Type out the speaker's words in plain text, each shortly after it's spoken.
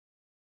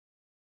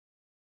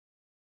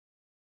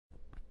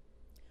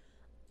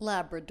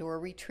Labrador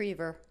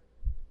Retriever.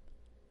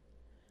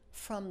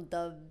 From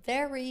the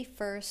very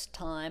first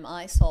time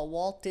I saw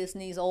Walt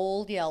Disney's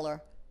Old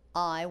Yeller,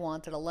 I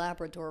wanted a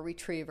Labrador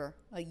Retriever,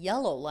 a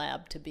yellow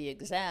lab to be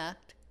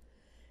exact.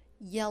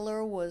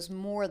 Yeller was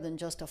more than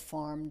just a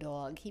farm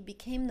dog. He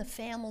became the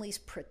family's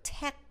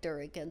protector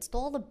against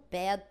all the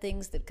bad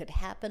things that could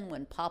happen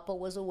when Papa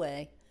was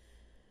away.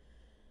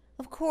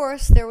 Of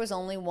course, there was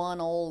only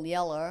one Old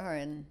Yeller,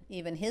 and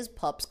even his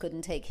pups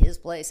couldn't take his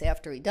place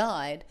after he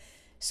died,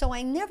 so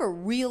I never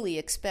really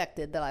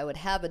expected that I would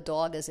have a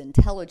dog as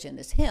intelligent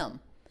as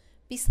him.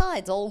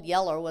 Besides, Old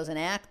Yeller was an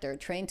actor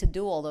trained to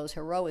do all those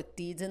heroic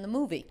deeds in the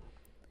movie.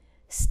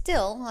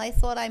 Still, I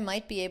thought I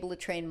might be able to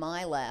train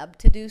my lab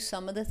to do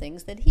some of the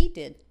things that he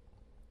did.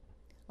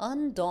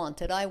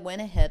 Undaunted, I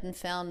went ahead and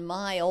found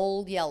my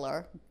Old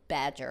Yeller,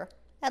 Badger,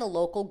 at a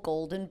local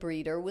golden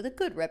breeder with a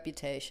good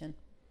reputation.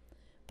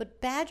 But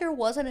Badger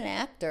wasn't an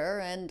actor,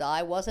 and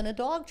I wasn't a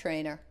dog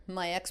trainer.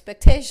 My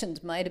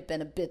expectations might have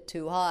been a bit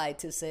too high,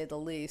 to say the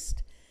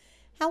least.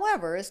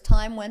 However, as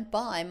time went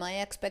by, my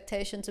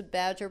expectations of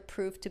Badger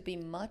proved to be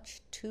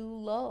much too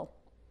low.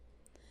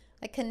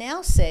 I can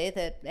now say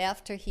that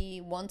after he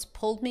once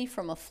pulled me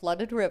from a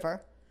flooded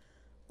river,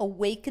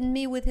 awakened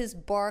me with his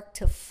bark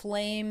to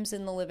flames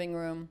in the living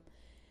room,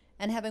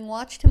 and having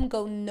watched him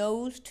go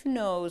nose to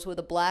nose with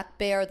a black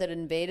bear that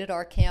invaded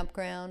our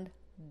campground,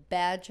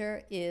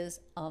 Badger is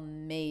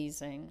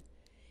amazing.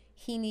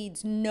 He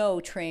needs no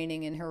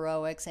training in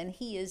heroics, and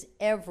he is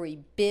every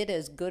bit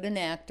as good an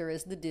actor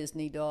as the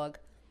Disney dog.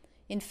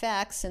 In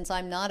fact, since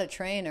I'm not a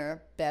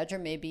trainer, Badger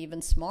may be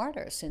even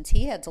smarter, since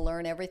he had to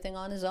learn everything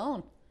on his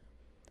own.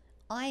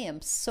 I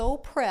am so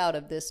proud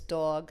of this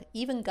dog,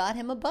 even got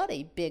him a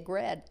buddy, Big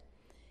Red.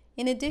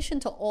 In addition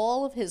to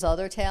all of his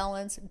other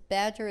talents,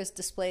 Badger has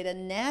displayed a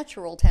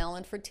natural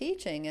talent for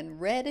teaching,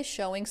 and Red is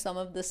showing some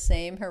of the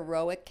same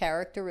heroic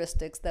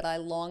characteristics that I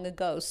long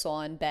ago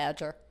saw in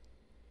Badger.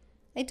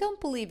 I don't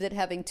believe that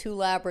having two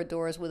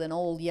Labradors with an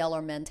Old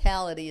Yeller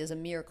mentality is a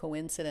mere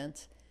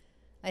coincidence.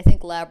 I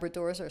think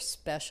Labradors are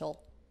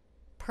special.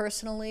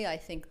 Personally, I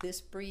think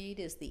this breed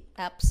is the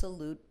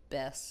absolute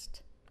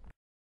best.